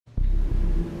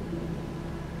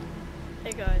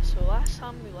Hey guys, so last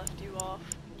time we left you off,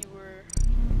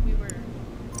 we were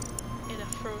in a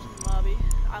frozen lobby.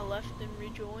 I left and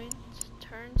rejoined.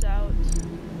 Turns out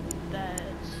that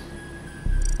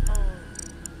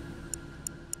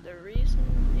the reason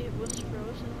it was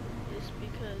frozen is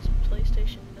because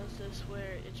PlayStation does this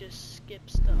where it just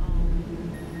skips the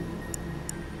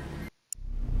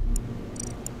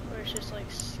where it just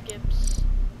like skips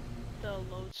the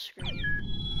load screen.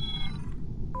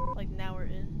 Like now we're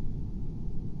in.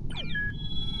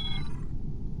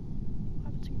 What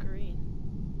happened to green?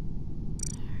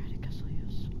 Alright, I guess I'll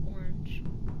use orange.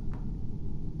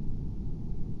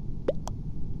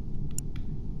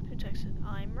 Who texted?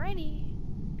 I'm ready.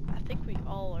 I think we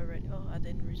all are ready. Oh, I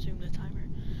didn't resume the timer.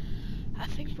 I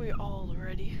think we're all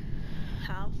ready.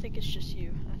 I don't think it's just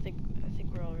you. I think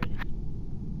we're all ready.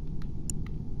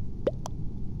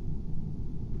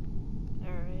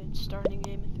 Alright, starting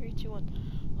game in 3, 2, 1.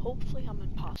 Hopefully I'm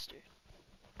imposter.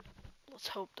 Let's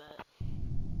hope that.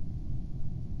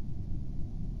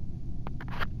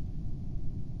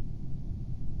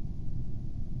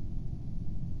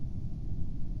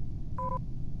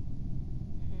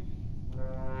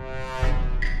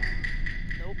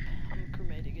 Nope, I'm a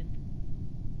crewmate again.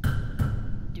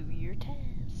 Do your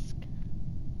task.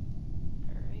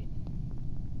 Alright.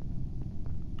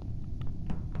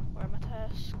 Where am I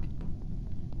task?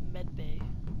 Med bay.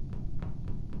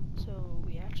 So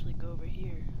we actually go over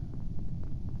here.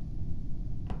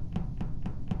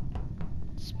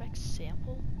 Spec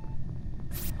sample?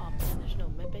 Oh man, there's no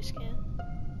med bay scan.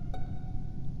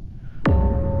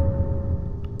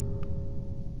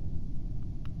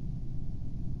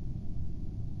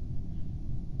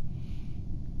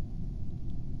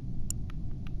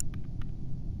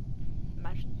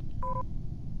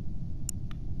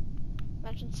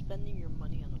 Imagine spending your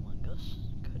money on Among Us.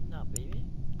 Could not be me.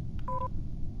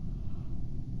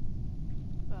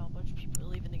 Wow, a bunch of people are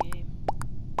leaving the game.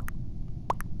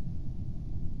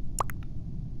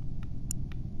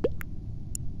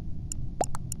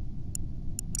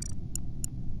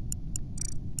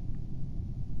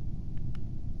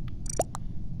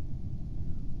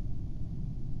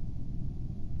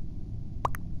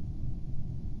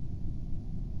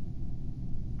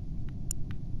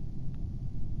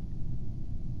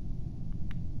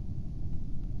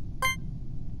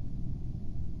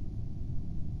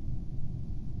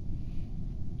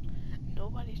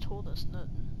 Nobody told us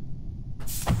nothing.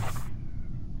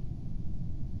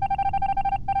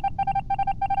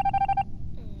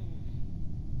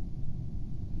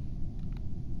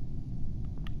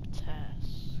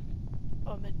 Task.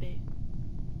 Oh, mid bay.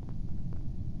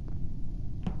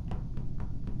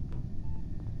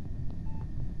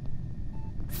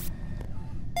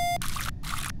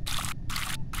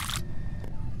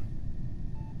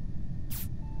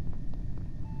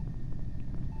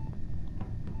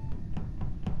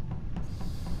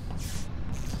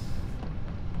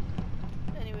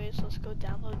 Let's go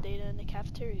download data in the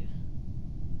cafeteria.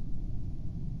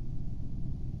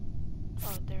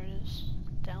 Oh, there it is.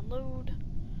 Download.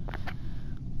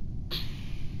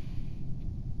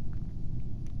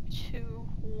 2,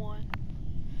 1.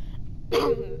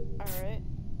 Alright.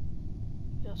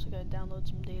 We also gotta download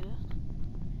some data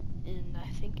in, I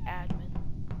think, admin.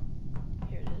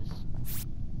 Here it is.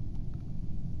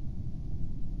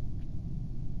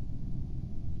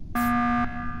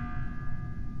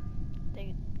 Dang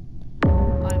it.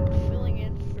 I'm filling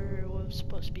in for what was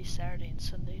supposed to be Saturday and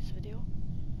Sunday's video.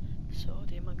 So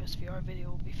the Among Us VR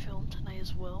video will be filmed tonight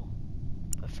as well.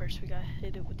 But first we gotta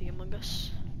hit it with the Among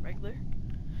Us regular.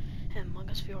 And Among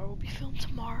Us VR will be filmed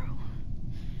tomorrow.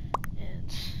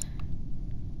 And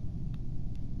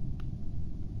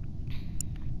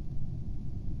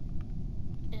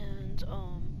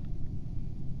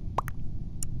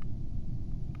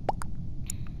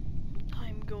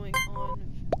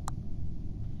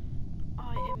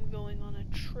I am going on a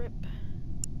trip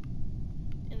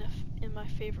in my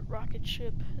favorite rocket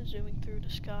ship, zooming through the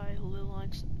sky, little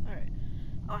lines. Alright,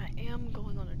 I am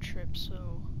going on a trip,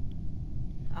 so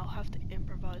I'll have to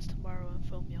improvise tomorrow and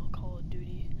film y'all Call of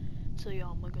Duty, so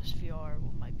y'all Among Us VR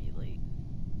might be late.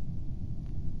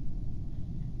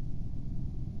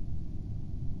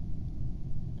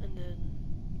 And then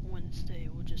Wednesday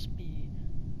will just be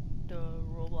the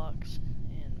Roblox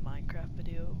and Minecraft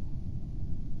video.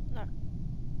 Not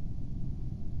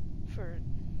for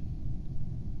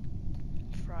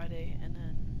Friday, and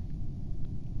then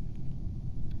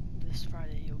this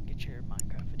Friday you'll get your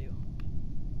Minecraft video.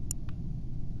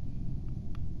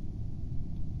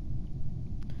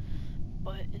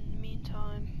 But in the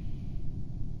meantime,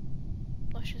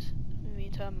 I'm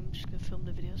just gonna film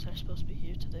the videos that are supposed to be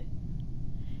here today.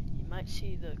 might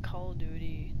see the Call of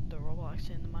Duty, the Roblox,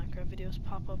 and the Minecraft videos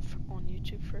pop up on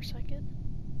YouTube for a second,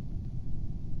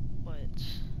 but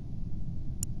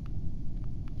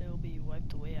they'll be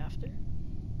wiped away after.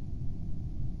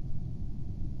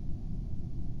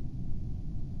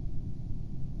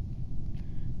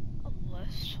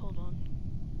 Unless, hold on,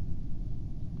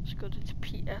 let's go to the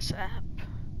PS app.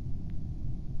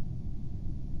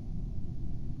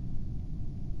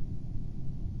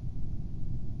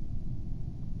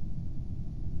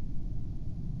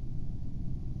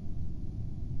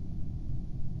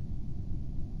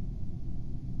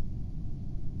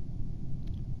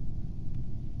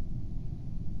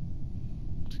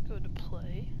 Go to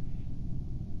play,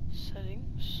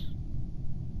 settings,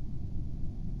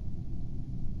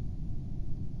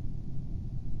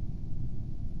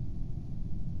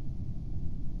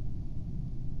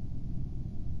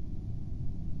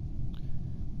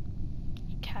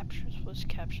 captures, what's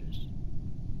captures?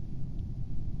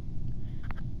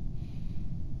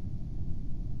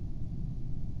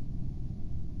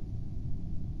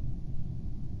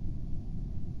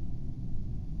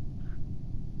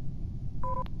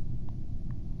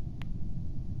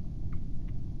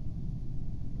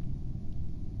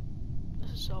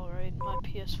 Alright, my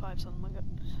PS5's on Among Us.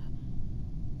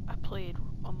 I played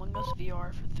Among Us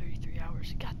VR for 33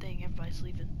 hours. God dang, everybody's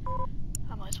leaving.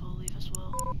 I might as well leave as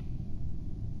well.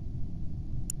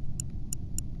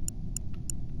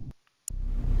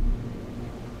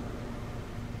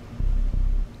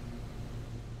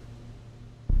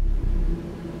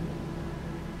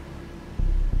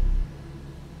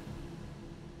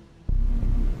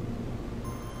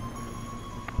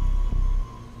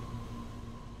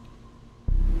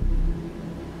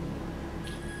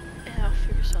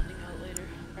 Something out later.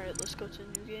 Alright, let's go to a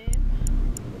new game.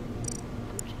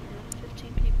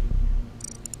 15 people.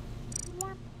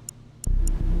 Warp.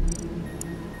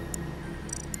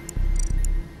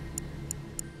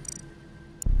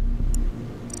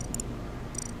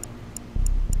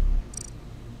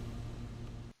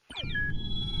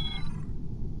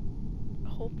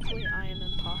 Hopefully I am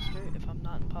imposter. If I'm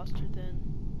not imposter, then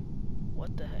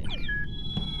what the heck?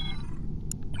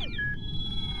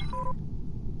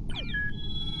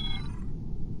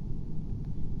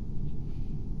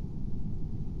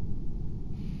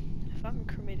 If I'm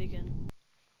cremated again,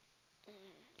 I'm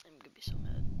gonna be so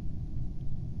mad.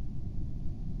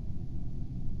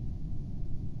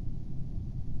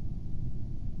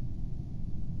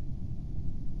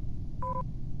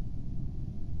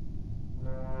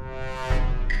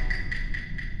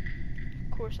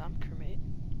 Of course I'm cremate.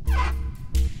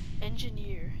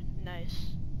 Engineer,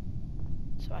 nice.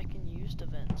 So I can use the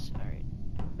vents. Alright.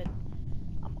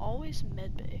 I'm always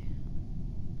medbay.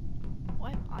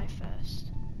 Why am I fast?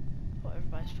 Oh,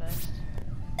 everybody's fast.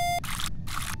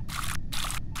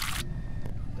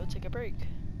 Go take a break.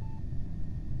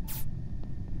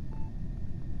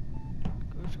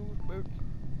 Go to work.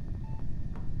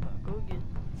 Go again.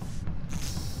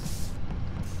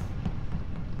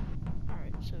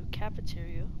 Alright, so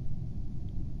cafeteria.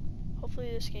 Hopefully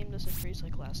this game doesn't freeze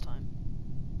like last time.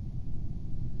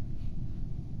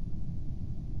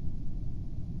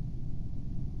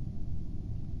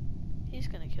 He's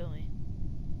gonna kill me.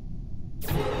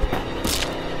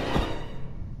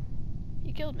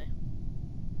 He killed me.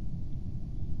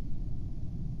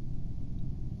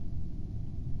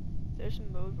 There's a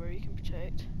mode where you can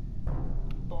protect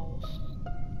balls.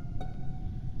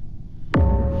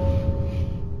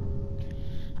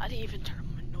 I didn't even turn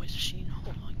on my noise machine.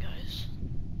 Hold on, guys.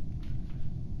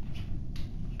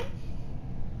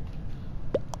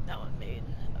 That one made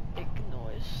a big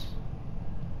noise.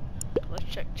 Let's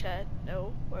check chat.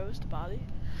 No, where was the body?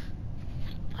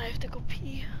 I have to go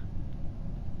pee.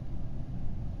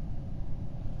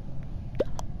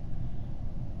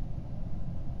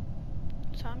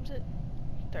 What time is it?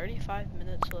 35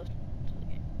 minutes left to the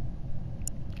game.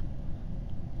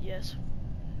 Yes.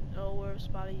 No, where was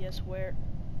the body? Yes, where?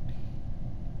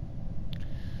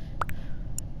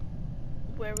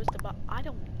 Where was the body? I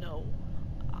don't know.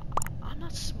 I'm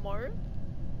not smart.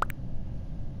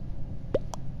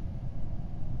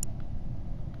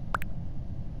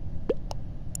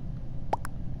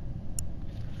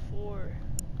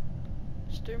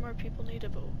 Just 3 more people need to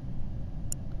vote.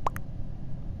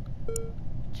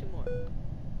 2 more. Cool.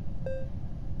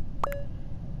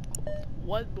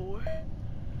 1 more.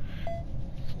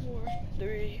 4,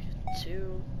 3,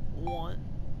 2, 1.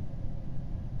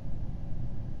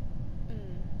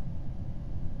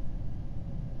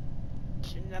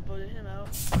 Shouldn't have voted him out.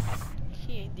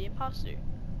 He ain't the imposter.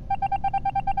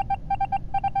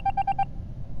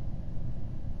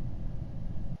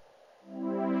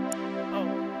 Oh.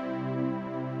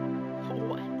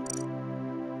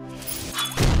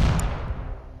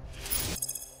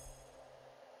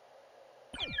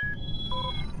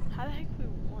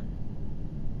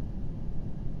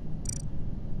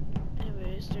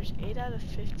 there's 8 out of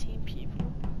 15 people.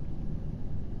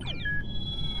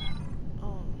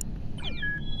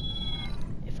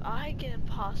 If I get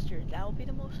imposter, that will be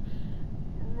the most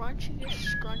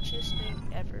crunchiest, scrunchiest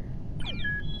thing ever.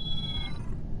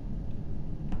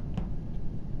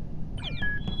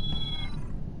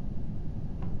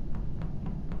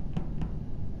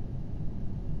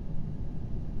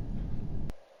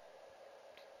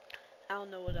 I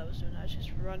don't know what I was doing. I was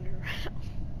just running around.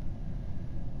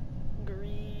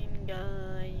 Green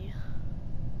guy.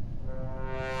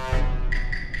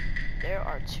 There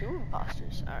are 2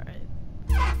 imposters. Alright.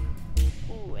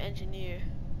 Ooh, engineer.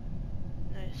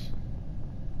 Nice.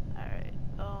 Alright.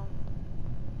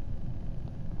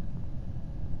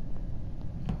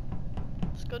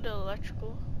 Let's go to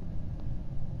electrical.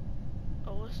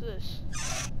 Oh, what's this?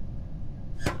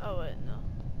 Oh, wait, no.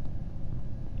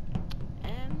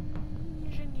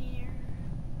 Engineer.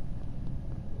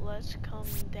 Let's come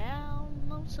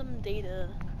download some data.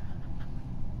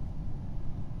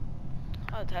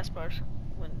 Oh, the taskbar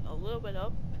went a little bit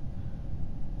up.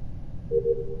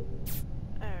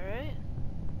 Alright.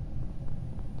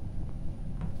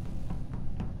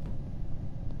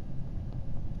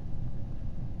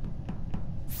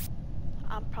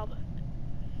 I'm probably...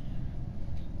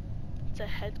 It's a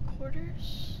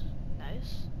headquarters.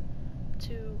 Nice.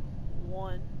 2,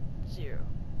 1, 0.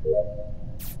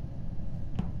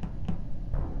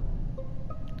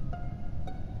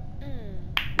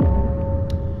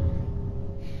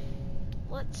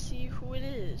 Let's see who it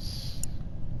is.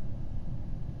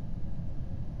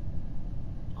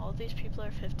 All these people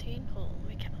are 15. Hold on, let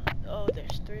me count. Oh,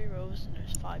 there's 3 rows and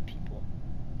there's 5 people.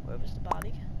 Where was the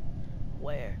body?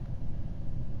 Where?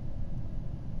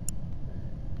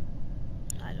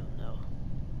 I don't know.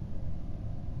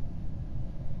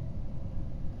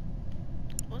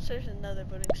 Once there's another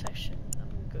voting section, I'm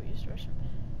gonna go use the restroom.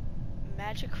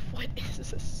 Magic foot is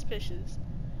suspicious.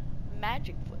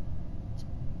 Magic foot.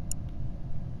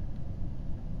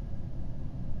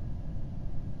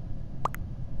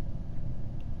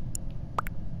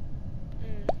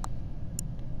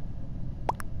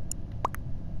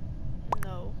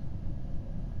 No.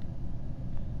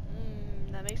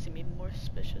 That makes him even more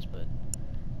suspicious, but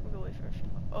we'll go wait for a few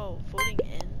more. Oh, voting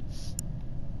ends?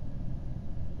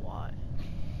 Why?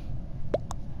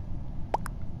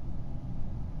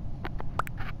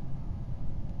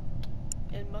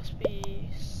 It must be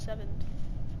 7th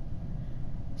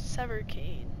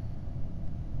Severcane.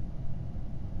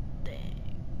 Dang.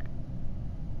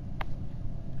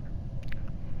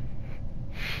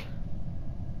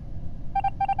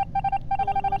 No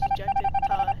one was ejected.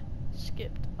 Tie.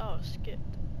 Skipped. Oh,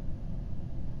 skipped.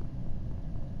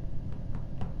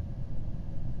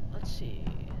 Let's see.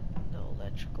 No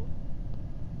electrical.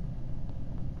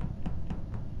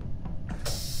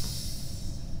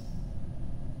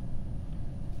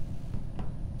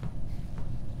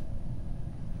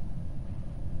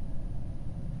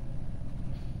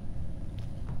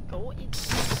 Go in.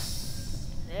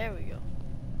 There we go.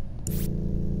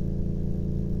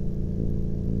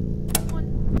 1,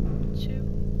 2,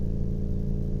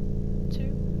 2,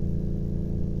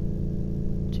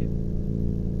 2.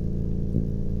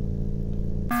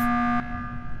 Oh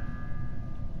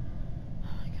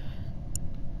my god.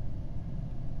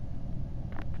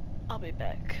 I'll be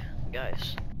back,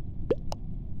 guys.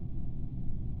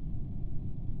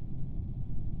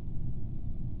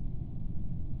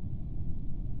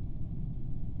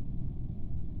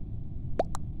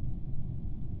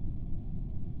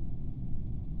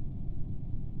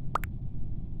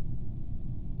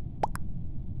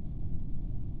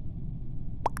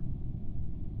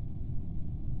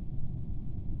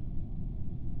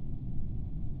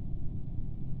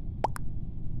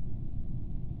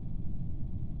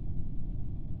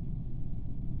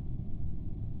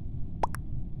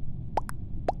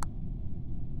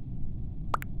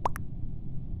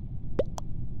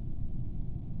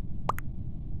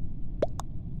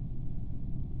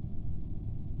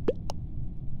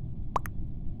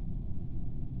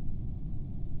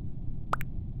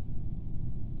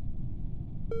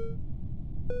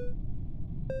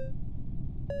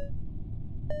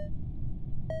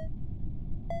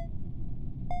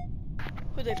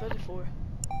 Who they voted for?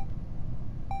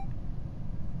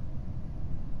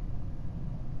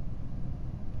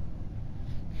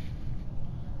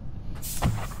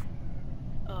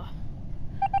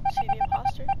 See the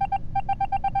imposter?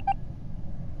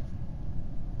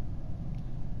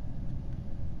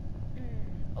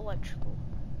 Electrical.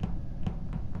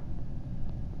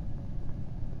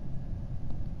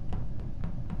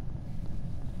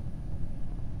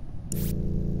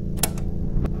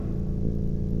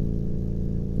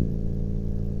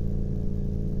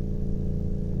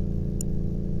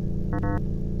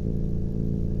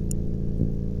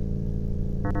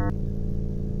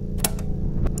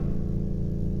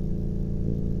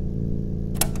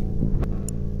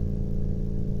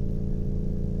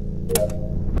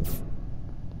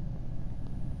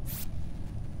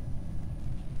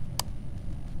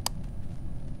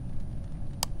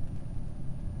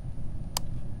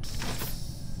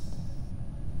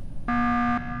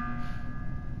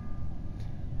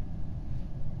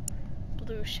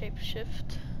 Blue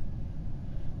shapeshift.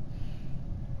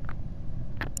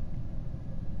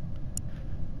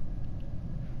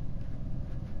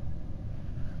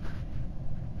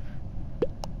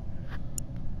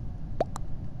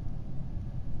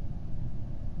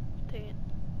 Dang it.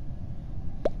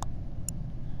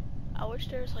 I wish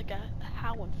there was like a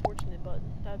how unfortunate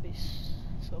button. That'd be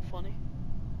so funny.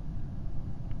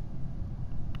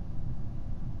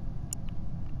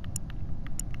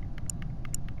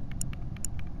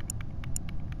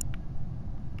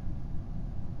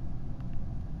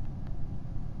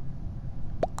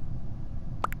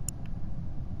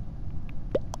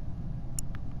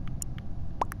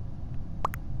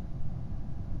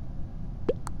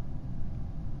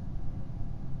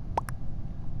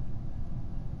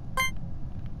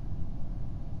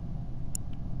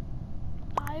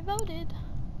 I voted.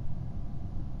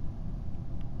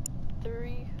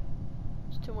 3.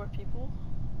 There's 2 more people.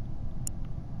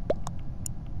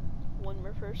 1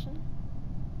 more person.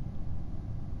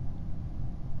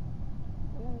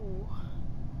 Ooh.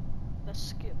 That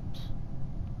skipped.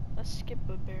 That skipped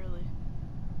but barely.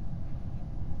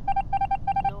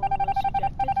 No one was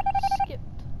ejected.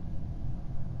 Skipped.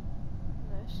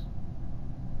 Nice.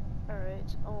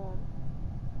 Alright,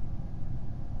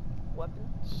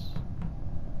 weapons.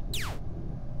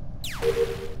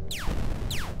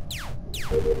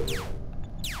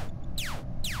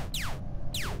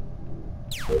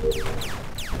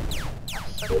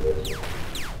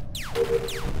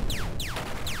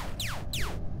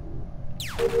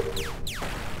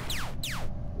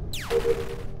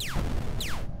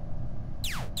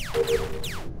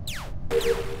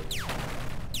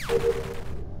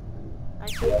 I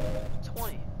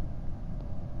 20.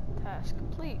 Task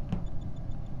complete.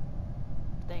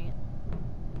 Dang it.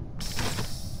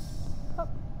 Oh.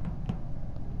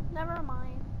 Never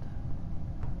mind.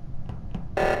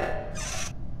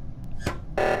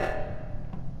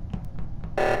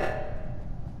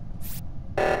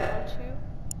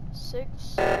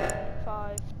 6,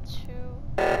 5, 2,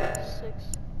 6,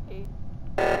 8.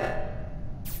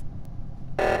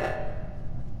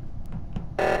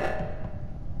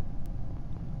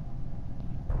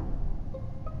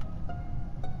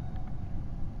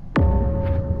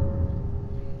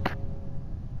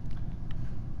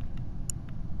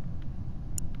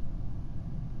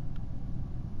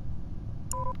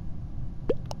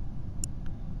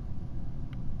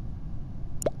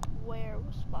 Where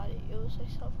was body? It was a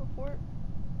self-report.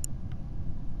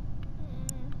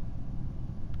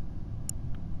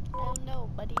 I don't know,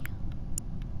 buddy.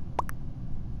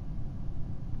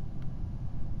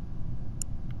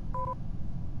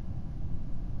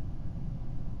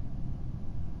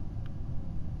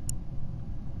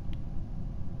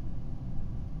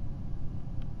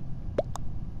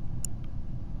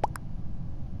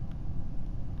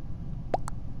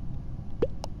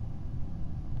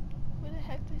 Where the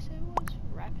heck did they say it was?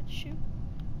 Rapid shoot?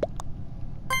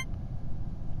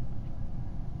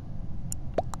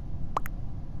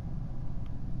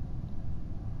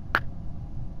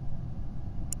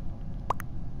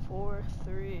 Four,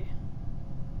 3.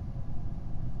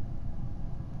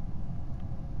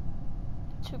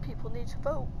 2 people need to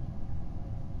vote.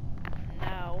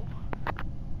 Now.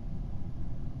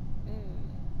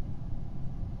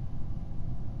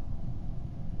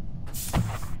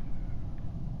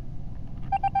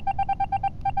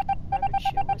 Rapid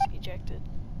shoot was ejected.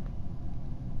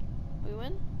 We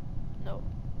win? No.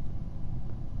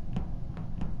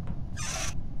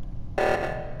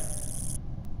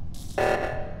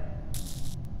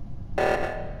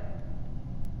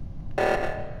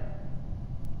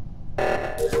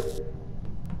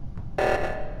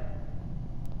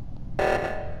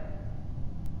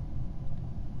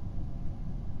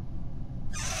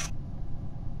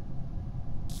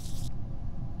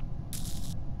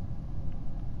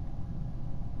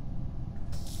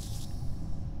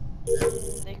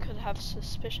 They could have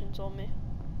suspicions on me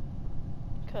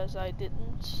because I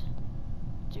didn't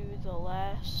do the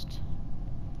last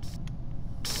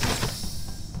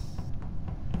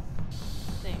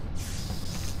thing.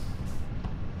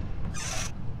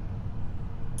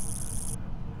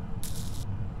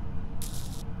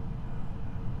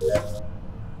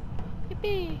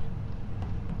 Yippee!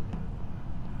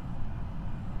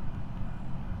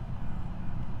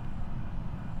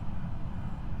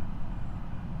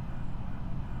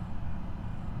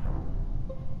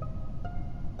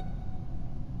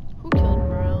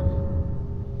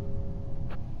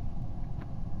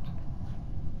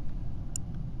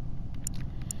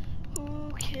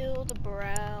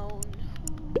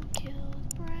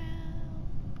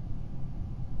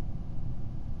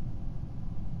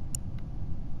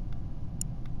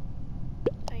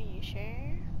 sure.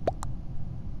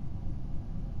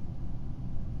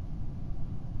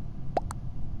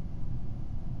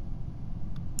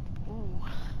 Ooh,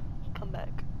 come back.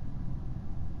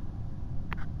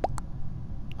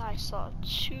 I saw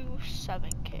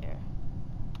 2-7 care.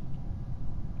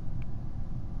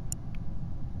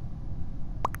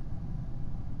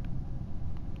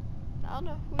 I don't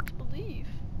know who to believe.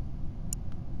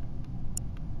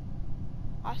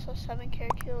 I saw 7-care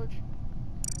killed.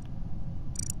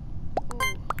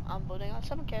 Ooh, I'm voting on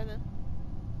 7-care then.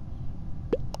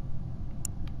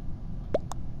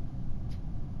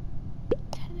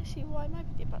 Tennessee, why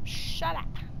might be but shut up.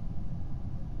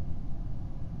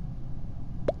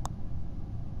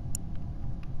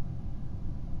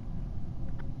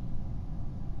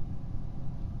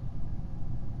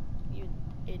 You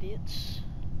idiots.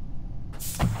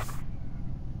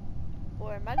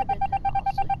 Or it might have been him,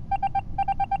 honestly.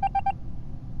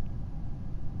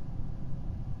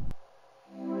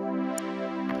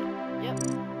 Yep.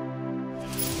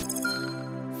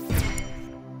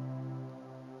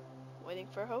 Waiting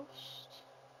for host.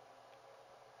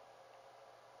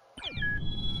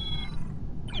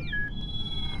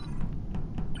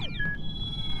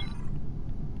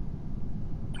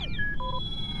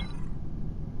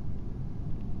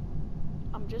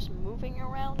 I'm just moving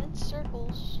around in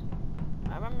circles.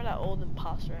 I remember that old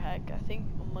imposter hack. I think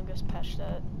Among Us patched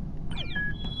that.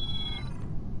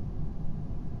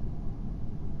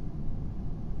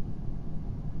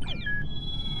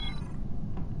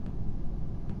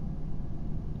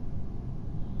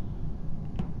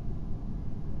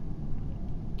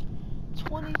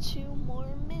 "22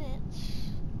 more minutes.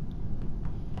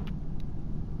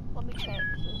 Let me check.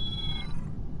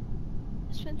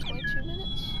 It's been 22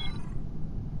 minutes?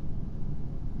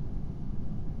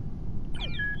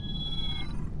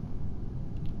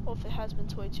 Well, if it has been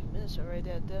 22 minutes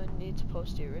already, I don't need to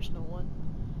post the original one.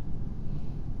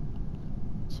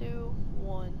 2,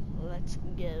 1, let's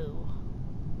go.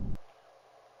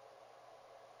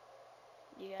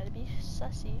 You gotta be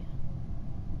sussy.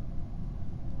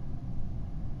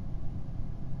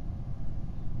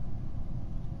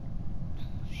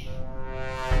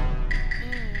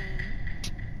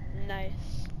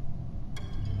 Nice.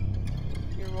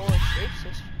 Your role is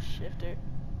shapeshifter.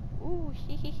 Ooh,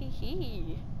 hee hee hee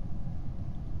hee.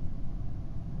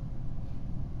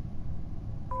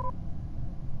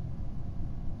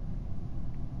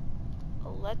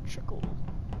 Electrical.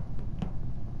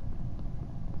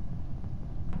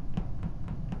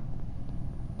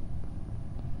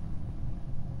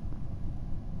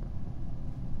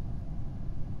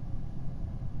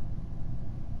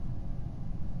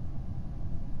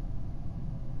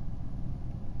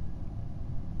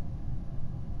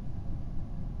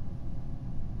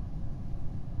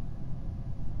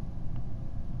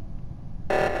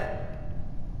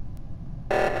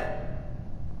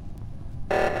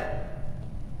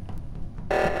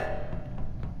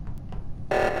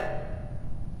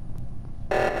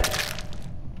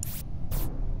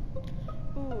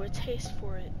 Ooh, a taste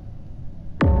for it.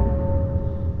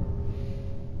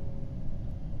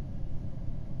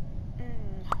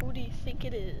 Who do you think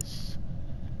it is?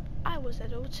 I was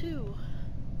at O2.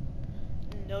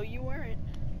 No, you weren't.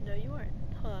 No, you weren't.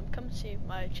 Hold on, come see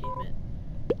my achievement.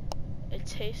 A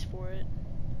taste for it.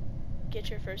 Get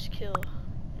your first kill.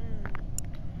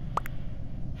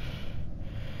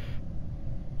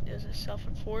 Is it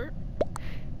self-report?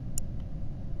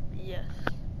 Yes.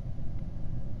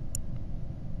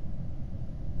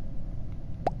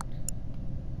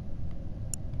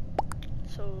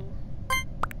 So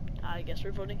I guess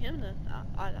we're voting him then.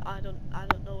 I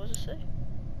don't know what to say.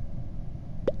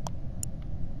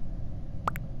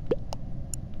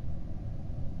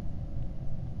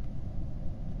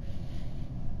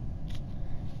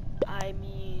 I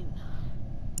mean,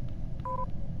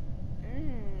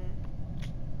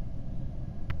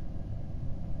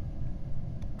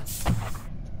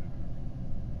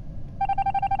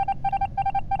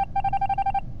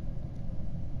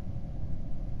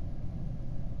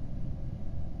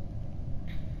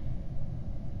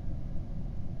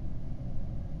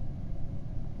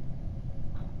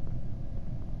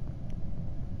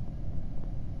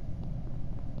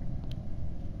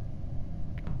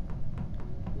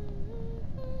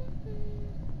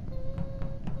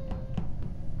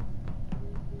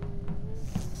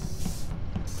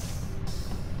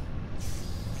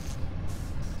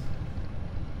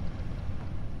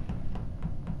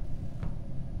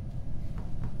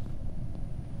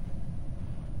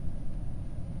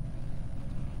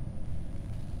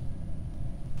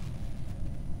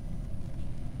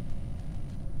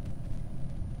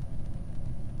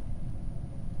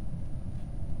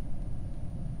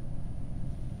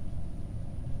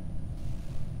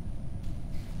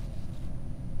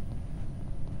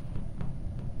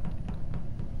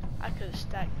 could have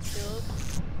stacked killed.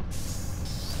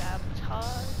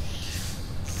 Sabotage.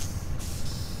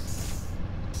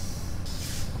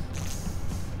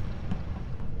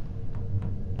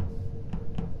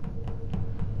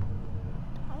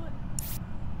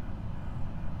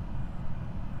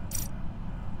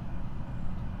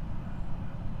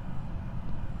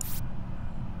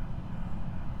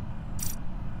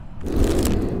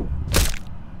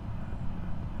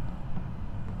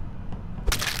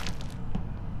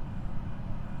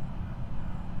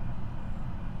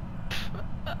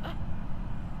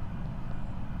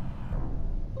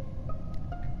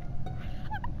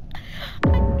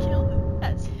 I killed it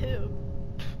as him.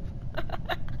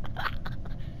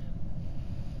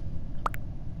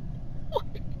 What?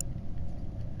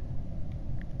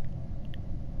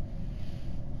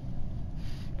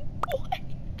 What?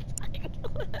 I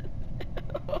killed it.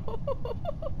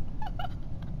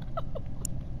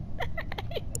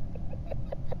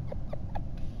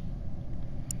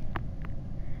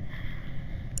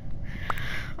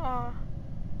 Aw.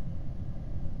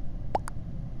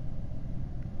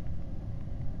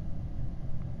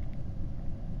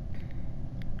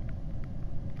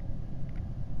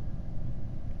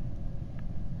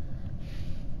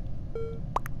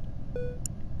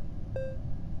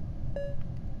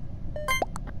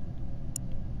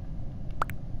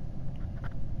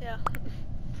 Yeah.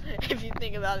 If you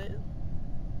think about it.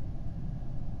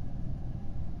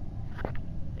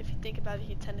 If you think about it,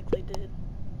 he technically did.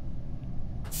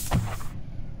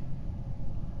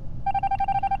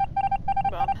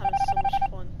 Bro, I'm having so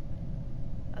much fun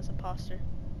as imposter.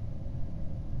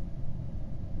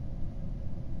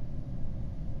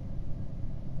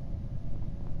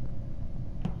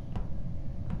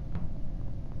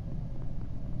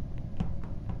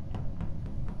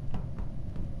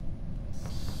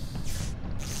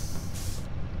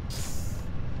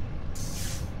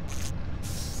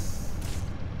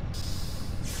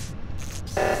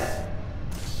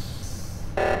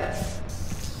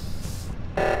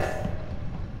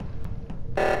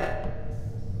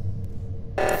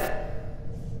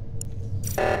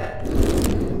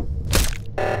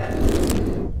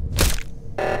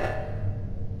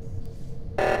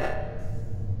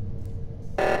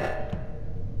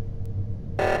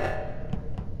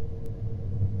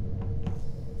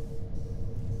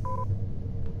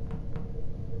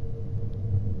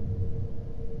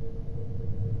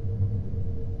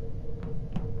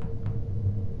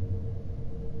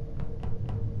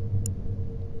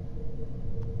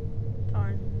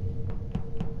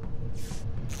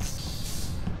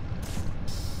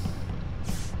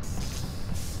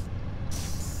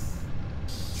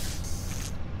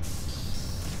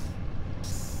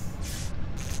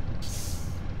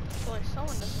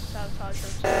 Someone doesn't sabotage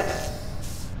themselves.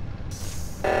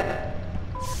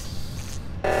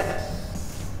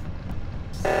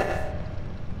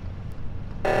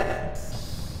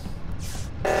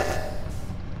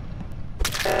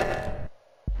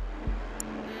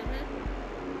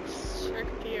 Sure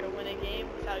computer, win a game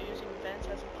without using events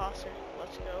as imposter.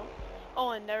 Let's go. Oh,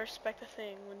 and never expect a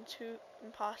thing. Win 2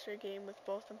 imposter game with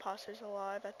both imposters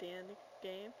alive at the end of the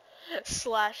game.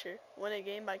 Slasher, win a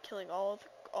game by killing all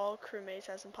crewmates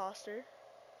as imposter.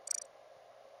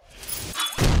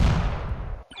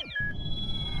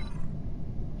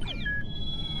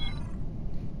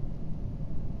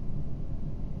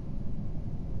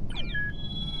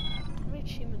 How many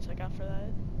achievements I got for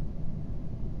that?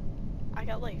 I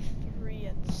got like 3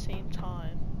 at the same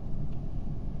time.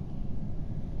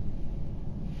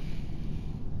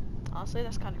 Honestly,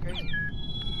 that's kind of crazy.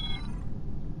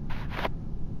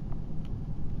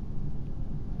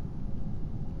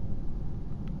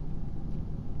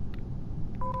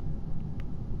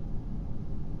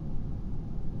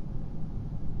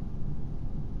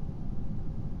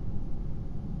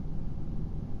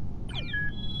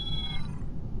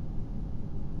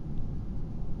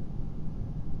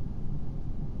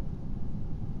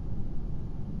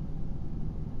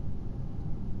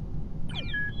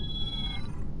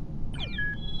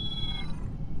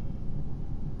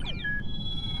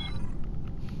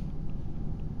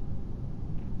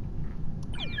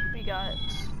 We got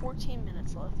 14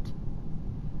 minutes left.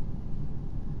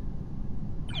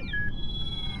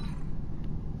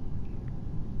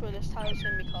 But this title's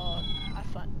gonna be called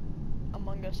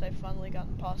Among Us. I finally got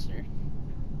imposter.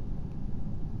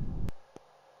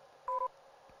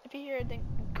 If you hear it, then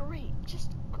great,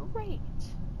 just great.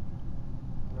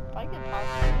 If I get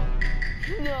imposter,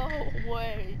 no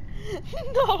way,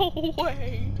 no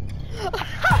way.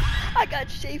 I got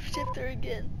shapeshifter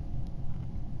again.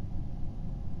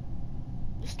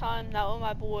 This time, not with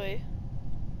my boy,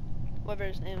 whatever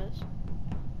his name is.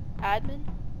 Admin?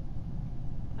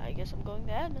 I guess I'm going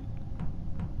to admin.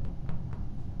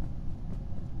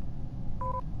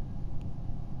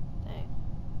 Dang.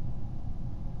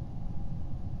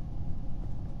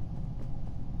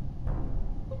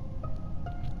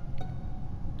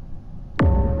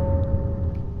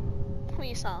 Who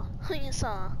you saw? Who you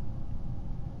saw?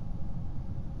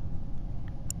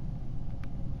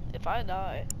 If I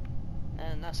die,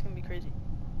 then that's gonna be crazy.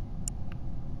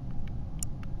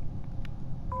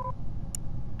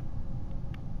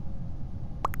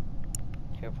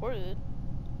 He reported.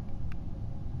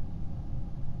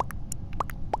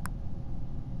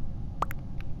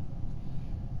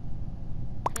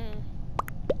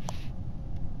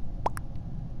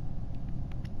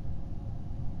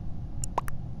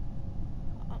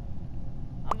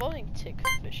 I'm voting tick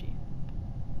fishy.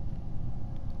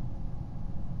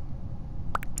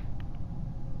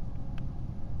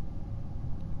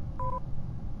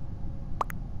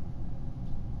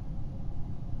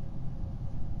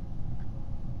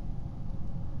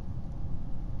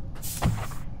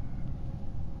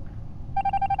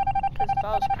 Because if I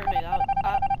was crewmate,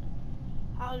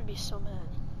 I would be so mad.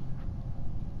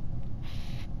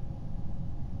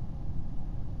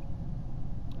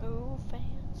 Oh,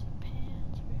 fancy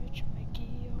pants, Rich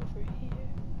Mickey over here.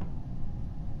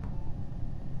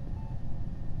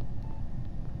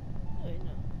 Oh, wait,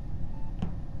 no.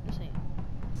 This ain't.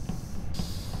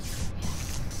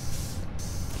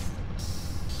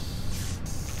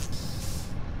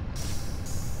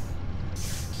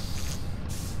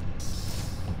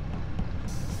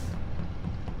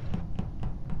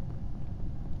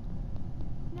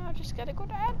 Now I just gotta go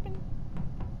to admin.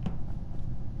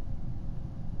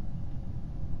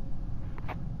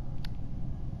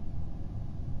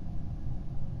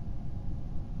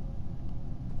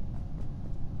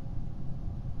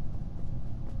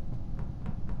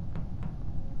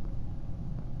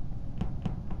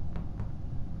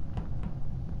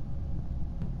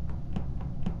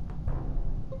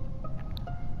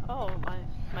 Oh,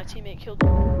 my teammate killed him.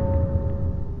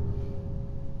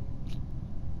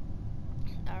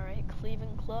 Alright,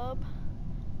 Cleveland Club.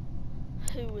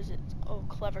 Who was it? Oh,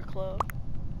 Clever Club.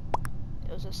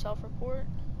 It was a self-report.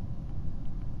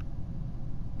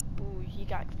 Ooh, he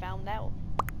got found out.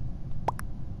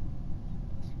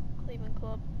 Cleveland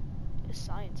Club is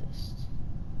scientists.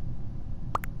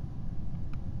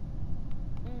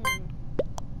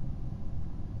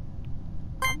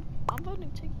 I'm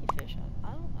voting Ticky Fish.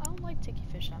 I don't like Ticky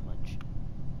Fish that much.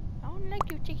 I don't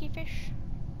like you, Ticky Fish.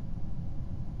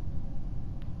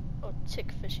 Oh,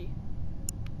 Tick Fishy.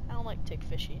 I don't like Tick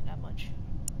Fishy that much.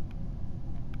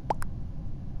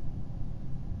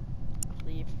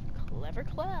 Clever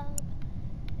Club.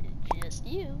 Just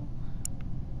you.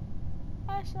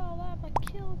 I saw that but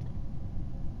killed.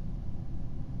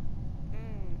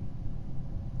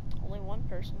 Only one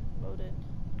person voted.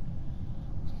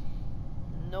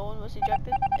 No one was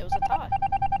ejected. It was a tie.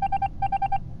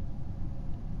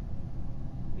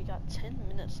 We got 10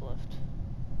 minutes left.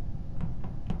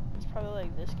 It's probably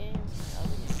like this game or other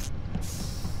game.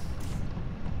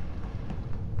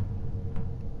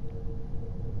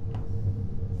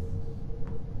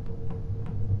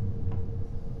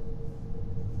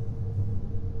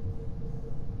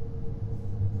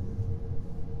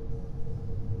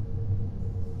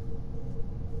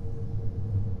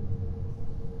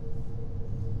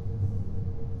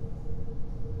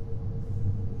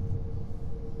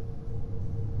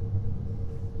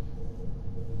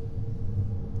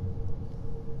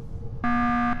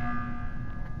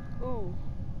 Ooh.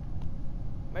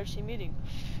 Emergency meeting.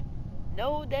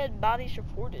 No dead bodies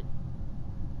reported.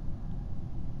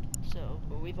 So,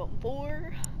 who are we voting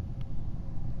for?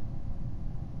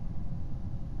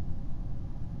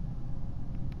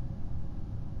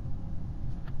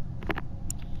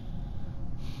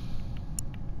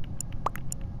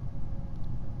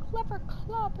 Clever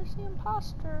Club is the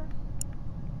imposter.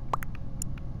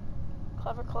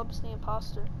 Clever Club is the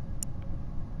imposter.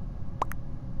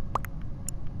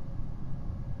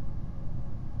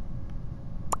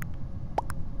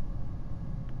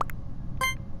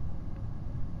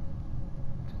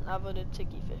 I voted Tick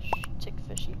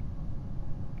Fishy.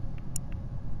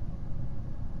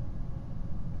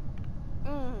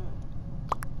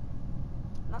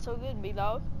 Not so good, big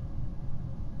dog.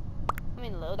 I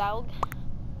mean, little dog.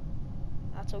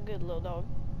 Not so good, little dog.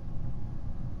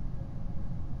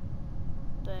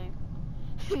 Dang.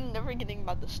 Never getting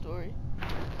about the story.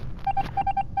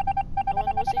 No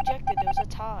one was ejected, it was a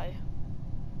tie.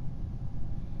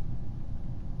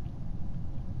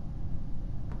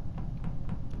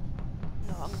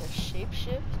 No, I'm gonna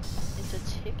shapeshift into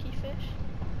Ticky Fish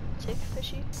tick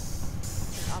fishy, and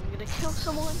I'm gonna kill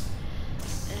someone,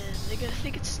 and they're gonna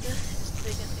think it's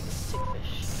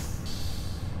tickfish.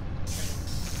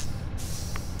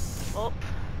 Oh,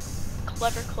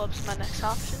 clever club's my next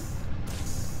option.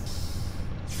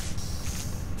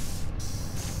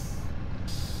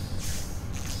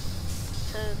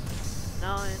 Ten,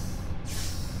 9.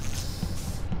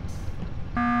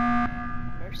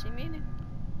 Mercy meeting.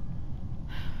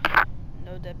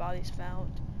 No dead bodies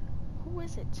found. Who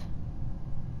is it?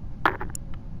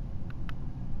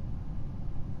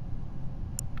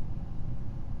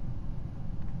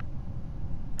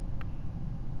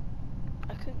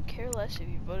 I couldn't care less if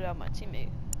you voted out my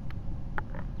teammate.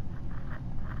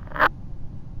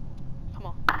 Come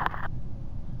on.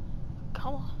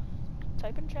 Come on.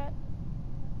 Type in chat.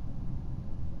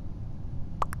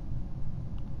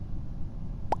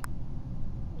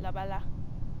 La bala.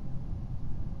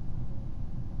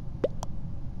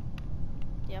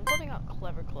 Yeah, I'm voting out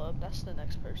Clever Club. That's the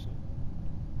next person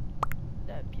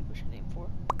that people should aim for.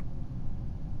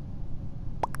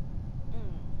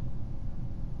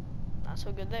 Not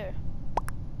so good there.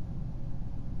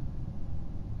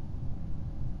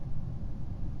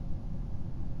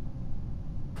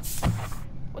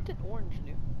 What did Orange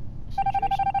do? The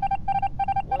situation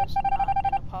was not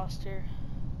an imposter.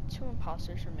 2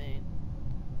 imposters remain.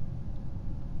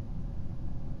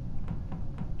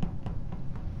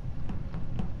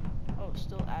 Oh,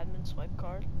 still admin swipe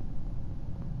card.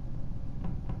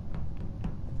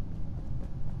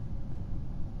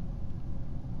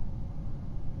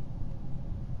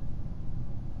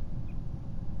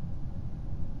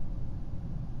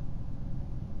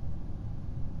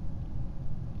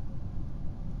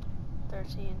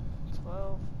 $13,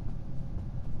 $12.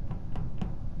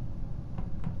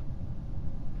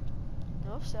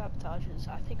 No sabotages.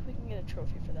 I think we can get a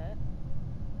trophy for that.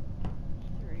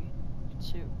 3,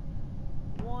 2,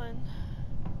 1.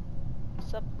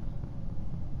 Sup?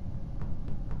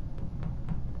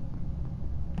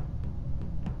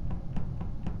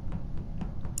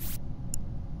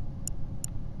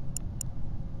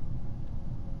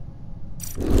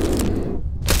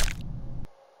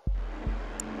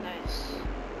 Nice.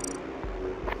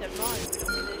 Never mind, we don't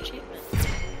get an achievement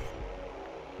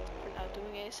for not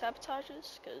doing any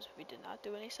sabotages, because we did not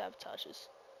do any sabotages.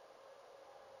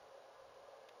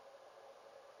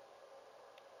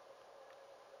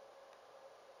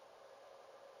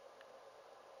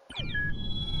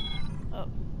 Oh.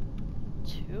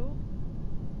 2?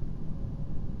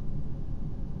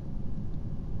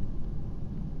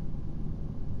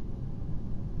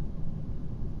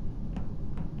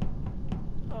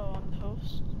 Oh, I'm the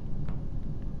host.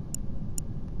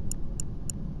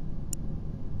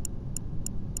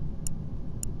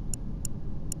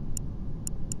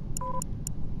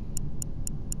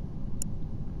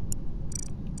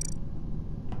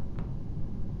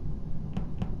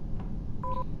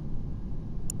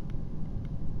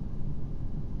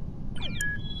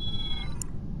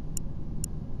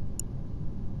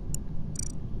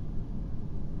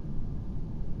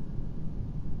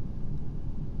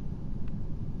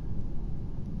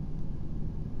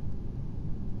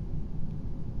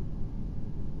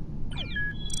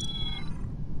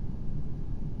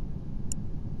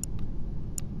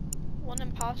 One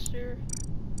imposter.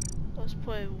 Let's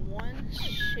play 1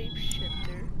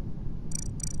 shapeshifter,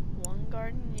 1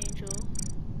 guardian angel,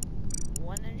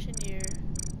 1 engineer,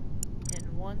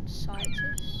 and 1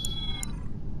 scientist.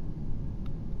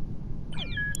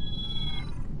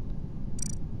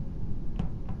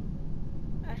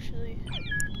 Actually,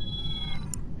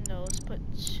 no, let's put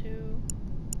 2,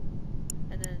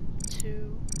 and then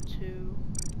 2, 2.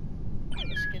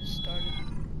 Let's get started.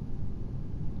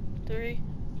 3,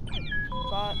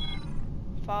 5,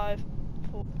 5,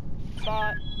 4,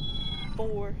 5,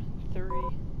 4, 3,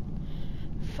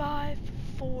 5,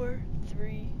 4,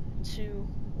 3, 2,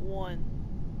 1.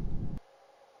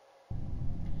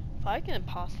 If I can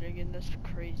imposter again, that's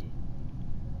crazy.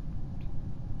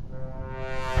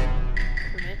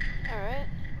 Permit. Alright.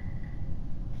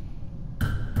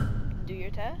 Do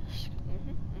your task.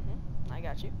 I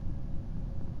got you.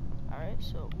 Alright,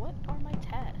 so what are my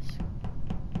tasks?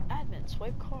 Admin,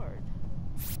 swipe card.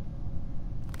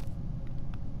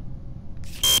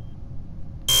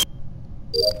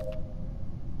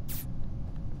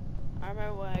 I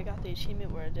remember when I got the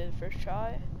achievement where I did it first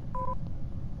try.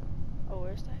 Oh,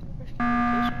 where's that first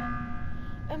communication?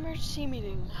 Emergency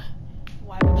meeting.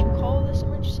 Why would you call this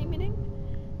emergency meeting?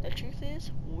 The truth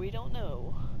is, we don't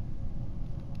know.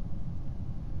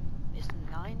 It's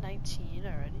 9:19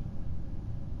 already.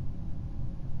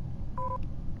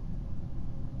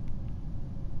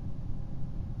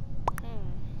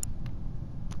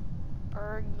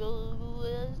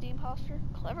 is the imposter?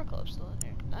 Clever Club's still in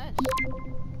here. Nice.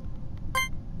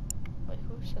 Wait,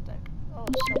 who said that? Oh,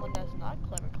 someone that's not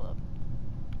Clever Club.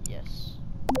 Yes.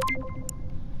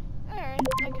 Alright,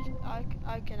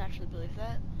 I can actually believe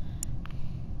that.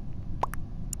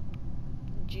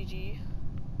 GG.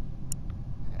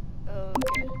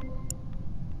 Okay.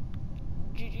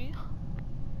 GG.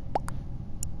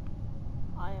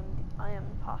 I am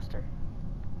imposter.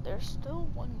 There's still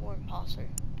one more imposter.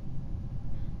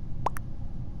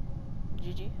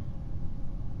 GG.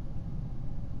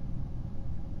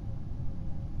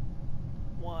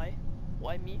 Why?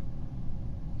 Why me?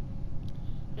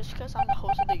 Just because I'm the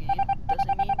host of the game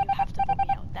doesn't mean you have to vote me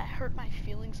out. That hurt my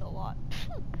feelings a lot.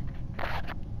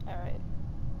 Alright.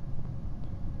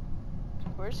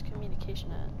 Where's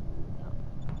communication at? No.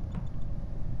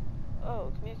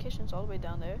 Oh, communication's all the way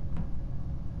down there.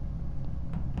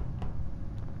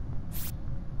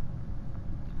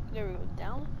 There we go,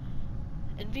 down.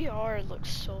 And VR looks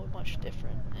so much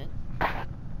different, and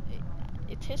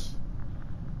it is.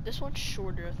 This one's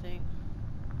shorter, I think.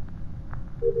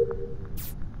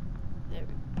 There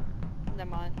we go. Never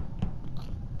mind.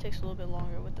 Takes a little bit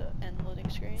longer with the end loading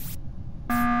screen.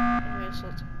 Anyway, so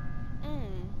it's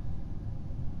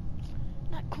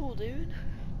not cool, dude.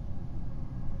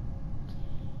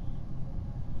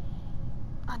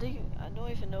 I don't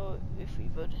even know if we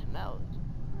voted him out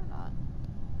or not.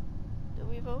 Did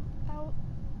we vote out?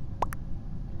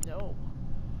 No.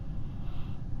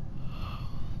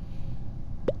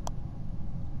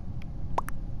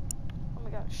 Oh my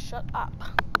god, shut up.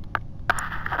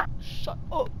 Shut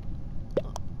up.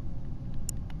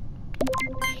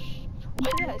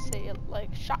 Why did I say it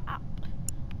like shut up?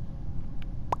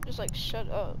 Just like shut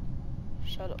up.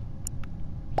 Shut up.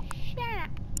 Shut up.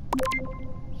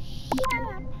 Shut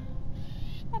up.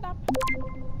 Shut up.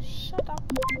 Shut up.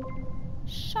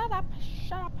 Shut up.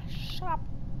 Shut up. Shut up.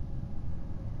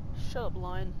 Shut up,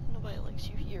 line. Nobody likes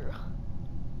you here.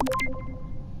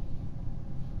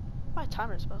 My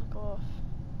timer's about to go off.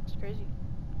 It's crazy.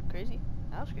 Crazy?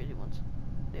 That was crazy once.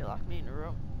 They locked me in a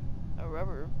room. A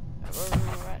rubber room. A rubber room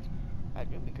of rats. That's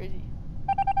gonna be crazy.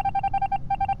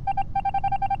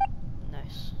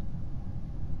 Nice.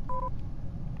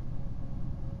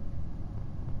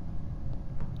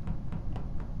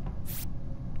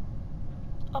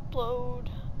 Upload.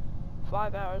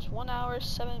 5 hours, 1 hour,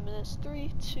 7 minutes,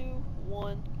 3, 2,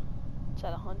 1. It's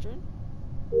at 100.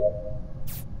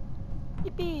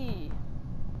 Yippee!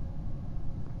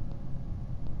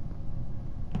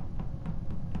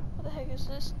 What the heck is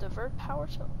this? Divert power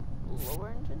to lower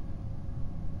engine?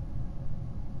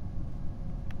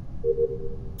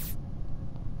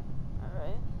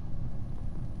 Alright.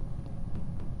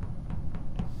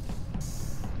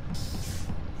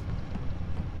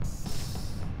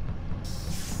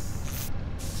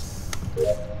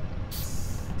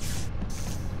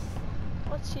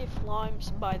 Let's see if Lime's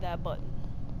by that button.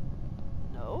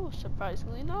 No,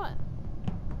 surprisingly not.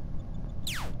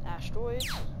 Asteroids.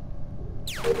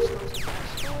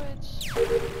 Asteroids.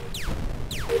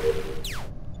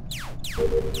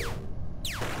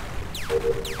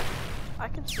 I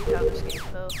can see how this game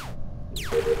fell.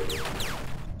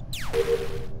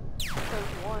 Because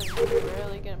one, you can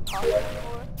rarely get imposter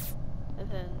anymore.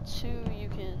 And then two, you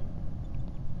can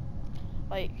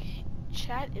like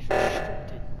chat is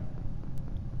restricted.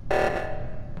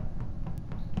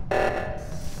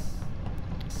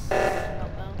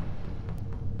 Meltdown.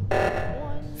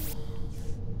 One.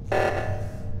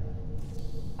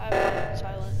 I have one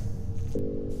silent.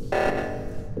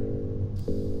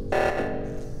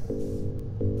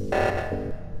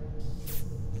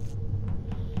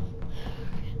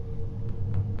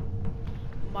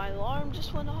 My alarm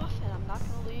just went off and I'm not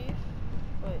gonna leave,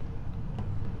 but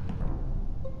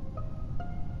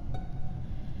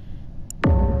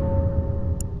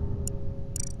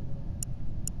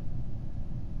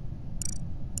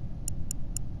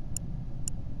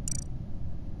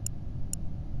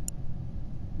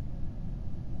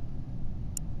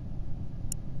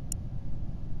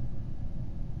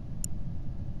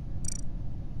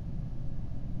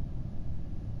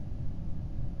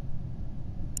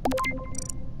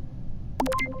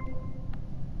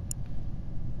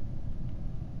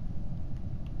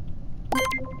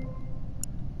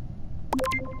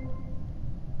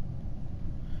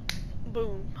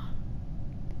boom.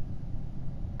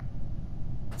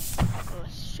 Oh,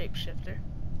 shapeshifter.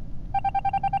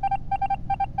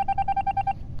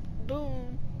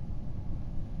 Boom.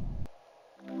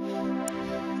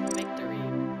 Victory.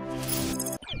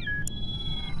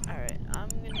 Alright, I'm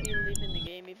gonna be leaving the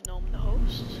game even though I'm the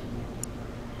host.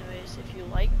 Anyways, if you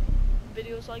like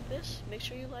videos like this, make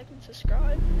sure you like and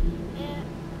subscribe. And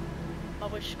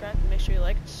make sure you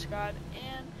like and subscribe,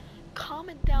 and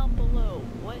comment down below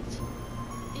what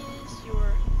is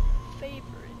your favorite.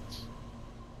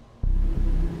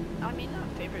 I mean, not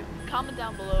favorite. Comment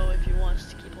down below if you want us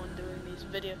to keep on doing these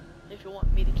videos. If you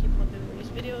want me to keep on doing these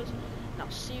videos. And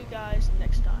I'll see you guys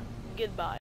next time. Goodbye.